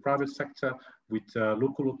also with the private sector, with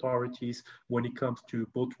local authorities when it comes to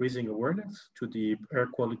both raising awareness to the air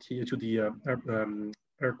quality, to the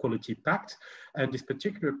Air Quality Pact. And this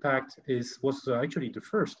particular pact was actually the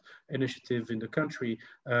first initiative in the country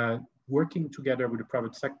working together with the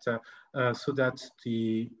private sector so that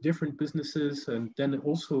the different businesses and then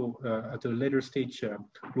also at a later stage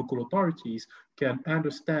local authorities can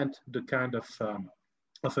understand the kind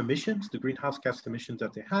of emissions, the greenhouse gas emissions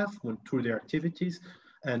that they have through their activities.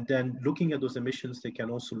 And then looking at those emissions, they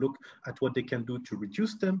can also look at what they can do to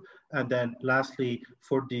reduce them. And then lastly,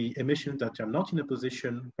 for the emissions that are not in a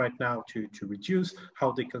position right now to reduce,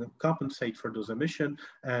 how they can compensate for those emissions.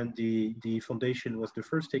 And the foundation was the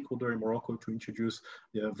first stakeholder in Morocco to introduce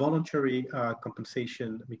the voluntary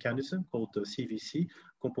compensation mechanism called the CVC,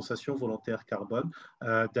 Compensation Volontaire Carbone,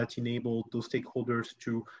 that enabled those stakeholders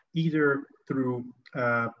to either through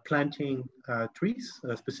planting trees,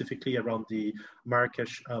 specifically around the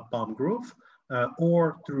Marrakesh palm grove,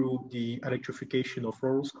 or through the electrification of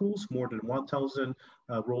rural schools. More than 1,000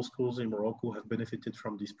 rural schools in Morocco have benefited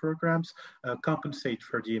from these programs, compensate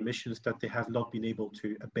for the emissions that they have not been able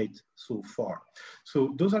to abate so far.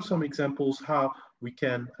 So those are some examples how we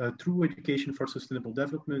can, through education for sustainable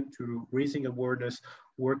development, to raising awareness,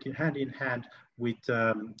 working hand in hand with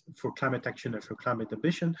for climate action and for climate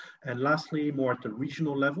ambition. And lastly, more at the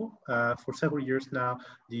regional level, for several years now,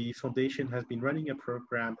 the foundation has been running a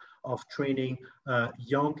program of training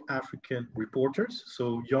young African reporters,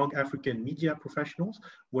 so young African media professionals,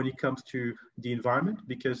 when it comes to the environment,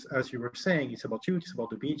 because as you were saying, it's about youth, it's about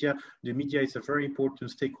the media. The media is a very important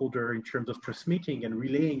stakeholder in terms of transmitting and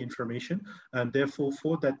relaying information, and therefore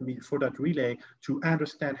for that relay, to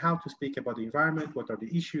understand how to speak about the environment, what are the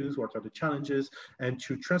issues, what are the challenges, and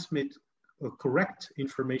to transmit correct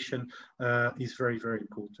information is very, very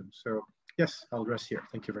important. So yes, I'll rest here.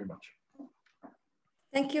 Thank you very much.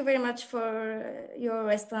 Thank you very much for your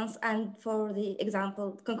response and for the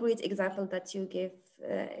concrete example that you gave.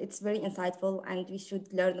 It's very insightful, and we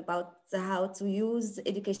should learn about how to use the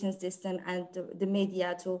education system and the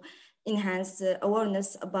media to enhance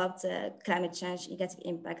awareness about climate change negative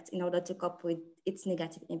impact in order to cope with its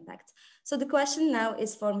negative impact. So the question now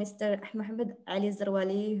is for Mr. Mohammed Ali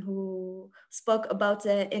Zerouali, who spoke about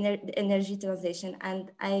energy transition.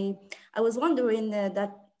 And I was wondering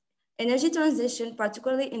that Energy transition,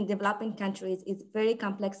 particularly in developing countries, is a very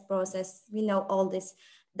complex process. We know all this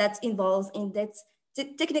that involves in-depth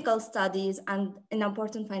technical studies and an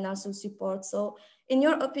important financial support. So in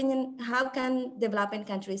your opinion, how can developing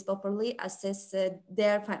countries properly assess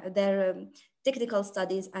their technical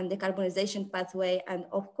studies and decarbonization pathway? And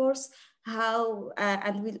of course, how,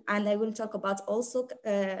 and I will talk about also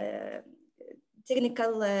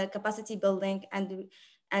technical capacity building, and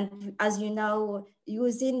as you know,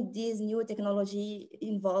 using these new technology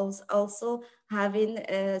involves also having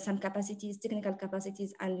some capacities, technical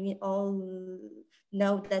capacities, and we all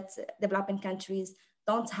know that developing countries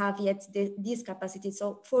don't have yet these capacities.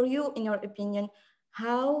 So for you, in your opinion,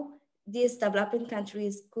 how these developing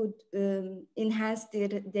countries could enhance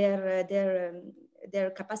their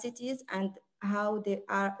capacities, and how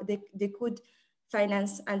they could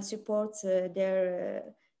finance and support their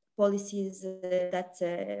policies that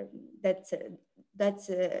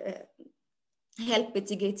help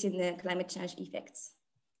mitigating the climate change effects.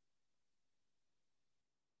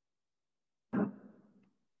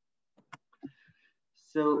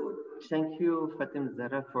 So thank you, Fatima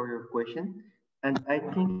Zara, for your question. And I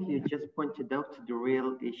think you just pointed out the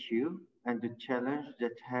real issue and the challenge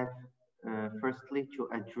that have, firstly, to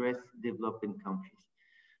address developing countries,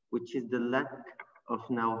 which is the lack of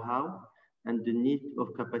know-how and the need of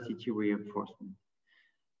capacity reinforcement.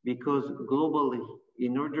 Because globally,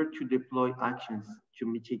 in order to deploy actions to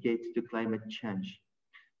mitigate the climate change,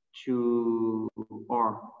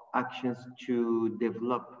 or actions to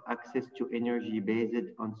develop access to energy based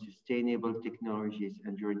on sustainable technologies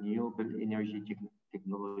and renewable energy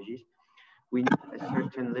technologies, we need a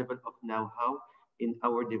certain level of know-how in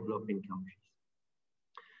our developing countries.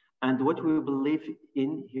 And what we believe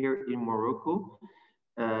in here in Morocco,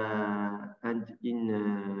 and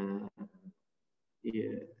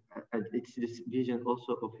it's this vision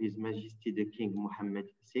also of His Majesty the King Mohammed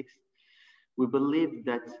VI, we believe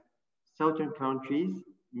that Southern countries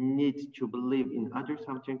need to believe in other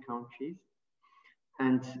Southern countries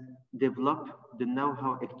and develop the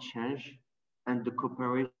know-how exchange and the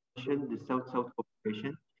cooperation, the South-South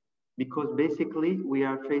cooperation, because basically we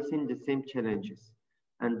are facing the same challenges,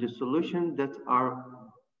 and the solutions that are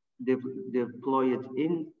deployed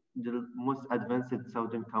in the most advanced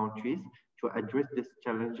Southern countries to address these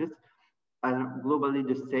challenges are globally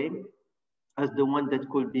the same as the one that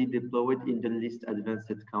could be deployed in the least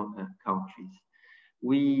advanced countries.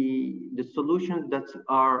 The solutions that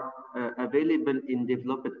are available in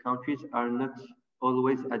developed countries are not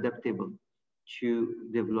always adaptable to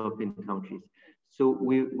developing countries. So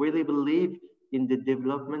we really believe in the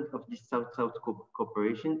development of this South-South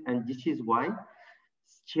cooperation, and this is why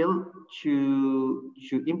still to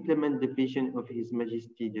implement the vision of His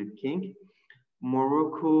Majesty the King,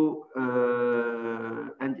 Morocco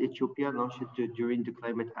and Ethiopia launched during the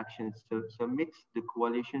Climate Action Summit the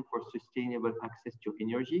Coalition for Sustainable Access to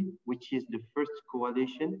Energy, which is the first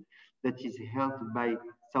coalition that is held by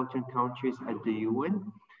Southern countries at the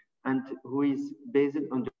UN, and who is based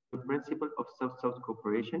on the principle of South-South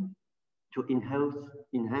cooperation to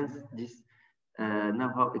enhance this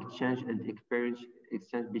know-how exchange and experience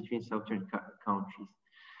exchange between Southern countries.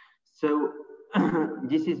 So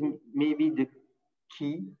this is maybe the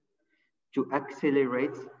key to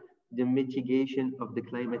accelerate the mitigation of the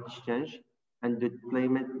climate change and the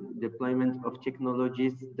deployment of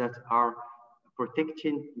technologies that are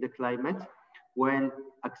protecting the climate while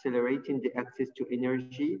accelerating the access to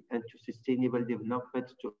energy and to sustainable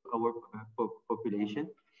development to our population.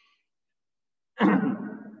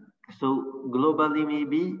 So globally,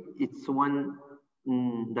 maybe it's one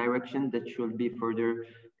direction that should be further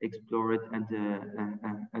explored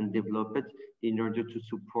and developed in order to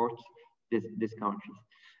support these countries.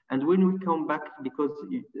 And when we come back, because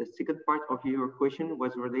the second part of your question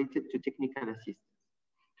was related to technical assistance,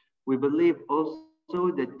 we believe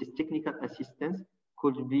also that this technical assistance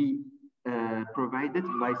could be provided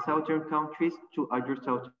by Southern countries to other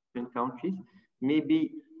Southern countries,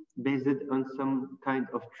 maybe based on some kind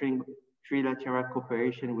of trilateral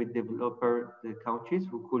cooperation with developer countries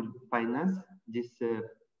who could finance this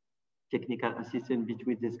technical assistance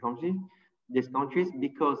between these countries,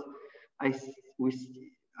 because I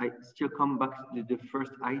still come back to the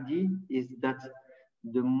first idea is that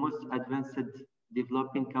the most advanced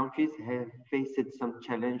developing countries have faced some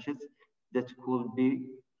challenges that could be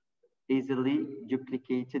easily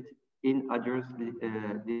duplicated in other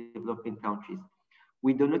developing countries.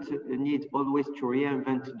 We do not need always to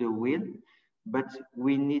reinvent the wheel, but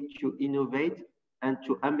we need to innovate and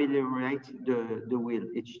to ameliorate the wheel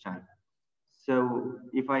each time. So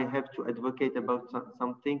if I have to advocate about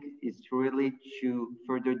something, it's really to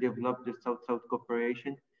further develop the South-South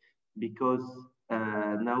cooperation, because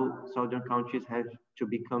now Southern countries have to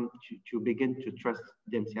begin to trust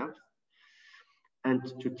themselves and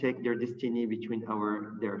to take their destiny between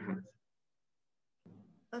their hands.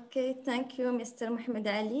 Okay, thank you, Mr. Mohammed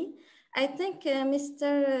Ali. I think Mr.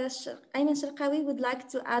 Ayman Cherkaoui would like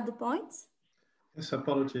to add a point. Yes,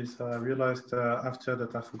 apologies. I realized after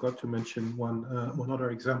that I forgot to mention one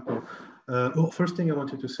other example. Well, first thing I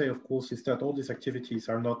wanted to say, of course, is that all these activities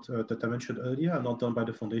are not, that I mentioned earlier, are not done by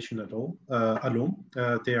the foundation at all, alone.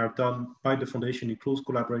 They are done by the foundation in close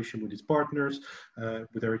collaboration with its partners,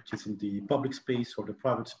 whether it is in the public space or the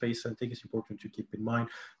private space. I think it's important to keep in mind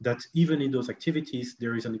that even in those activities,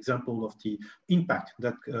 there is an example of the impact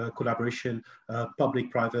that collaboration,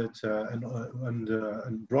 public, private,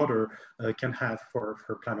 and broader can have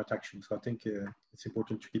for climate action. So I think it's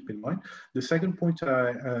important to keep in mind. The second point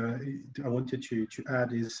I wanted to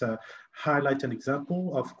add is highlight an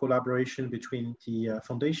example of collaboration between the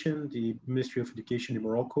foundation, the Ministry of Education in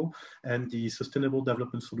Morocco, and the Sustainable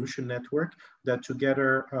Development Solution Network, that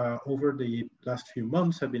together over the last few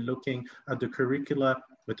months have been looking at the curricula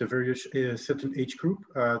with a very certain age group,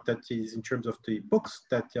 that is in terms of the books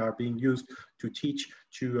that are being used to teach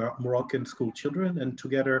to Moroccan school children, and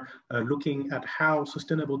together looking at how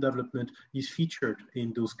sustainable development is featured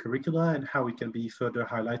in those curricula and how it can be further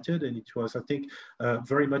highlighted. And it was, I think,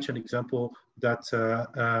 very much an example that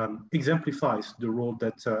exemplifies the role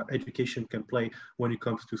that education can play when it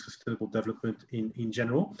comes to sustainable development in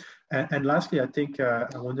general. And lastly, I think I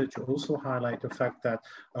wanted to also highlight the fact that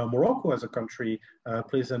Morocco as a country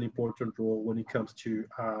plays an important role when it comes to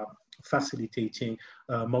facilitating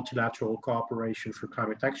multilateral cooperation for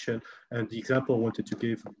climate action. And the example I wanted to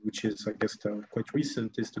give, which is, I guess, quite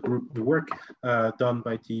recent, is the work done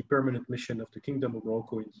by the Permanent Mission of the Kingdom of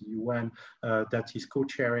Morocco in the UN, that is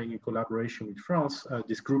co-chairing in collaboration with France,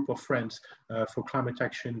 this group of friends for climate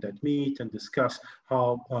action that meet and discuss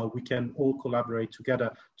how we can all collaborate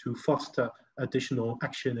together to foster additional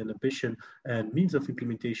action and ambition and means of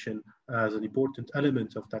implementation as an important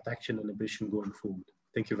element of that action and ambition going forward.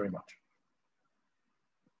 Thank you very much.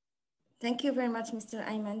 Thank you very much, Mr.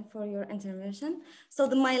 Ayman, for your intervention. So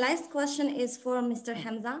my last question is for Mr.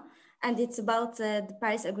 Hamza, and it's about the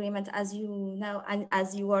Paris Agreement, as you know, and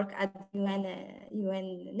as you work at UN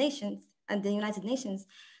Nations and the United Nations.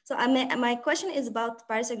 So my question is about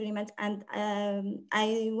Paris Agreement, and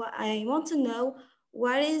I want to know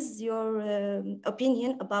what is your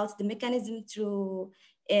opinion about the mechanism to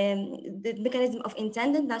the mechanism of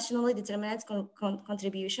intended nationally determined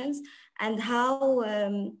contributions, and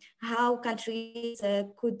how countries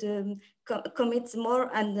could commit more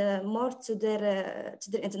and more to their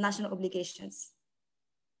international obligations.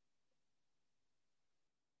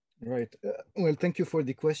 Right. Well, thank you for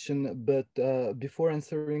the question. But before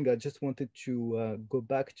answering, I just wanted to go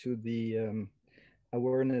back to the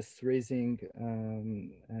awareness raising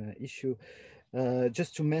issue.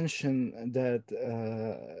 Just to mention that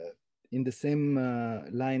in the same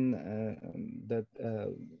line that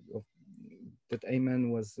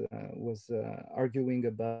Ayman was arguing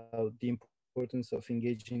about the importance of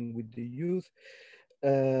engaging with the youth,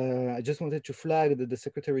 I just wanted to flag that the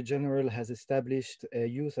Secretary General has established a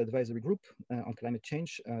youth advisory group on climate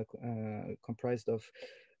change comprised of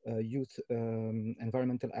youth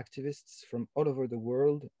environmental activists from all over the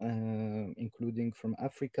world, including from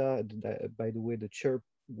Africa. By the way, the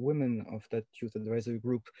chairwoman of that youth advisory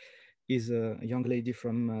group is a young lady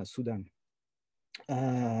from Sudan.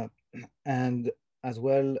 And as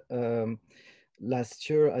well, last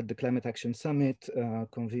year at the Climate Action Summit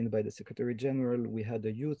convened by the Secretary General, we had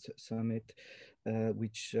a youth summit,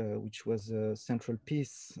 which was a central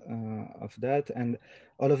piece of that. And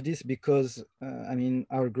all of this because, I mean,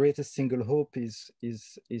 our greatest single hope is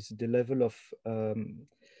the level of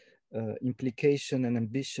implication and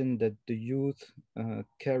ambition that the youth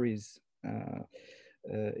carries.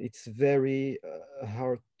 It's very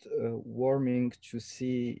heartwarming to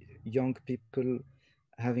see young people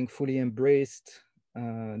having fully embraced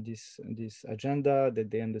this agenda, that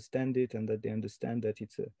they understand it, and that they understand that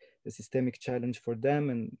it's a systemic challenge for them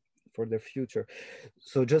and for their future.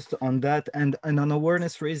 So just on that, and on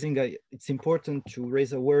awareness raising, it's important to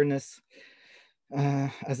raise awareness.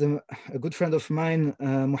 As a good friend of mine,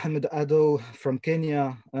 Mohammed from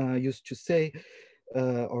Kenya, used to say,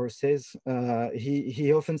 or says,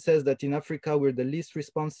 he often says that in Africa, we're the least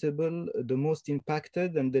responsible, the most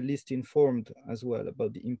impacted, and the least informed as well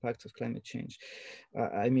about the impact of climate change.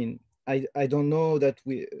 I mean, I don't know that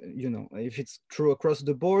we, you know, if it's true across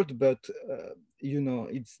the board, but you know,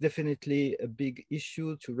 it's definitely a big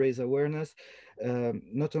issue to raise awareness,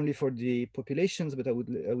 not only for the populations, but I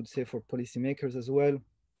would say for policymakers as well,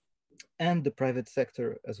 and the private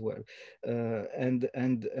sector as well. And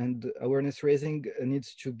awareness raising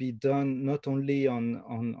needs to be done not only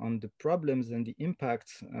on the problems and the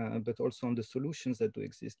impacts, but also on the solutions that do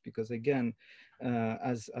exist. Because again,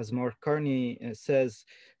 as Mark Carney says,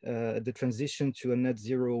 the transition to a net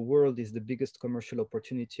zero world is the biggest commercial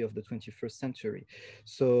opportunity of the 21st century.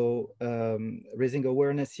 So raising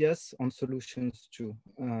awareness, yes, on solutions too.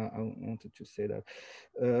 I wanted to say that.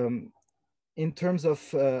 In terms of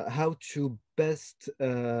how to best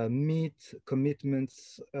meet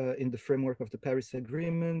commitments in the framework of the Paris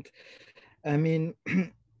Agreement, I mean,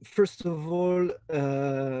 first of all,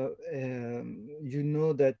 you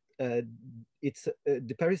know that it's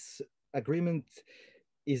the Paris Agreement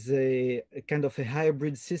is a kind of a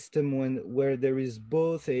hybrid system where there is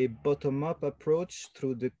both a bottom-up approach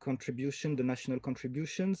through the contribution, the national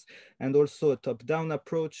contributions, and also a top-down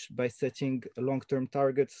approach by setting long-term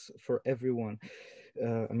targets for everyone.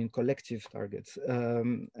 I mean, collective targets,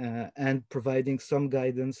 and providing some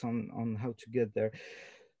guidance on how to get there.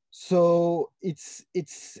 So it's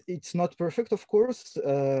not perfect, of course.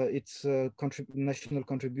 National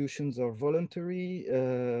contributions are voluntary,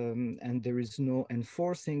 and there is no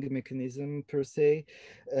enforcing mechanism per se.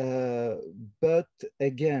 But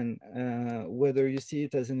again, whether you see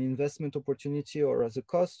it as an investment opportunity or as a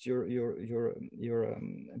cost, your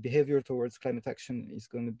behavior towards climate action is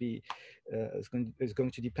going to be is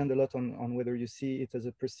going to depend a lot on whether you see it as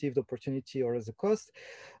a perceived opportunity or as a cost.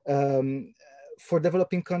 For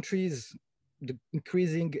developing countries, the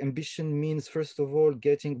increasing ambition means, first of all,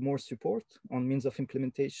 getting more support on means of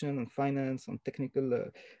implementation, on finance, on technical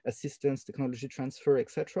assistance, technology transfer,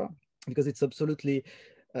 etc. Because it's absolutely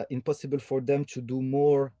impossible for them to do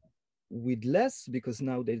more with less, because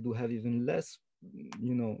now they do have even less,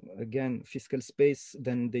 you know, again, fiscal space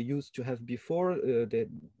than they used to have before. The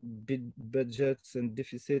budgets and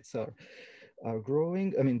deficits are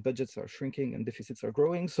growing. I mean, budgets are shrinking and deficits are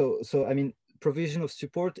growing. So I mean, provision of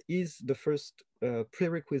support is the first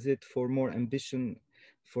prerequisite for more ambition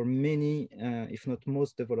for many, if not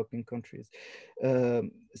most, developing countries.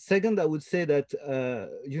 Second, I would say that,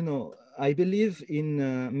 you know, I believe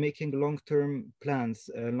in making long-term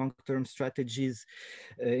plans, long-term strategies.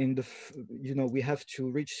 You know, we have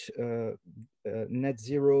to reach net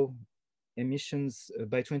zero emissions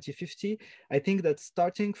by 2050. I think that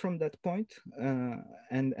starting from that point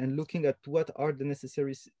and looking at what are the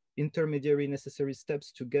intermediary necessary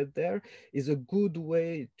steps to get there is a good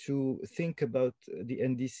way to think about the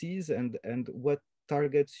NDCs and what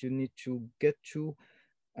targets you need to get to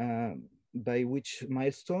by which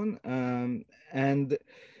milestone.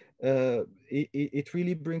 It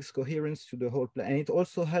really brings coherence to the whole plan. And it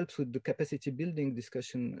also helps with the capacity building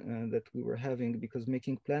discussion that we were having, because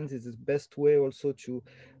making plans is the best way also to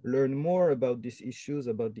learn more about these issues,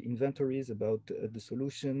 about the inventories, about the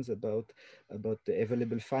solutions, about the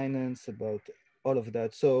available finance, about all of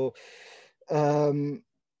that. So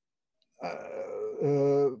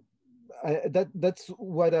that's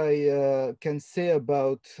what I can say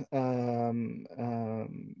about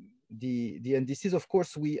the NDCs. Of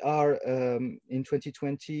course, we are in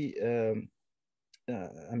 2020.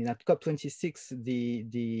 I mean, at COP26, the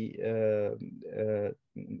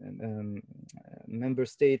member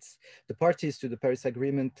states, the parties to the Paris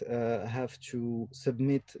Agreement, have to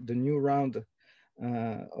submit the new round of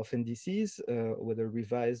NDCs, whether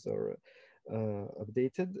revised or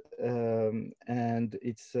updated, and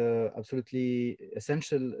it's absolutely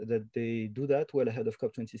essential that they do that well ahead of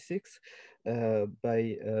COP26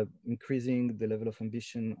 by increasing the level of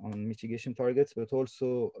ambition on mitigation targets, but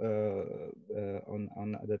also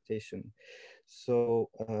on adaptation. So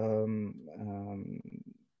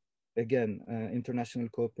again, international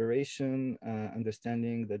cooperation,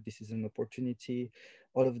 understanding that this is an opportunity.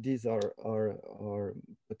 All of these are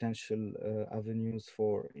potential avenues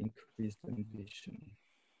for increased ambition.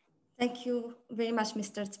 Thank you very much,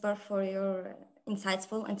 Mr. Tber, for your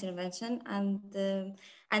insightful intervention. And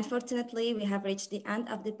unfortunately, we have reached the end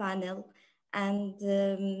of the panel. And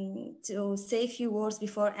to say a few words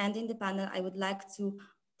before ending the panel, I would like to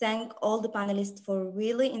thank all the panelists for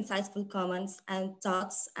really insightful comments and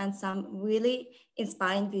thoughts and some really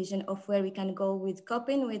inspiring vision of where we can go with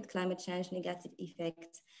coping with climate change negative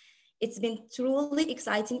effects. It's been truly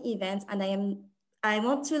exciting event, and I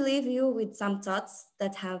want to leave you with some thoughts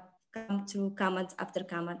that have come to comment after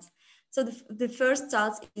comment. So the first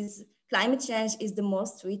thought is climate change is the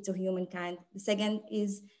most threat to humankind. The second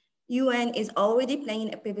is UN is already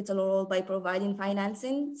playing a pivotal role by providing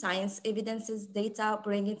financing, science evidences, data,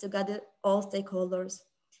 bringing together all stakeholders.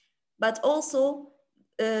 But also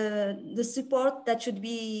the support that should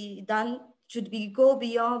be done go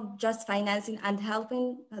beyond just financing and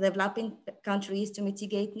helping developing countries to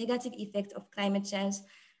mitigate negative effects of climate change,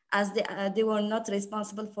 as they were not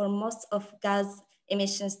responsible for most of gas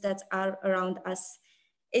emissions that are around us.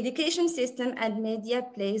 Education system and media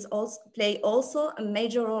play also a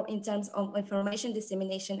major role in terms of information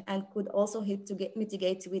dissemination and could also help to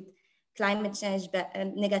mitigate with climate change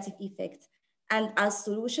negative effects. And as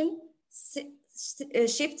solution,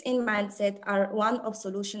 shift in mindset are one of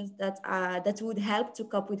solutions that would help to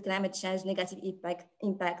cope with climate change negative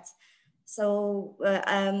impacts. So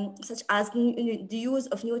such as the use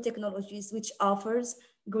of new technologies, which offers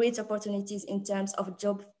great opportunities in terms of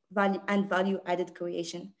job value and value added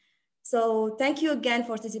creation. So thank you again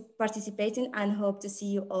for participating and hope to see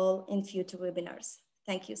you all in future webinars.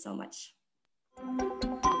 Thank you so much.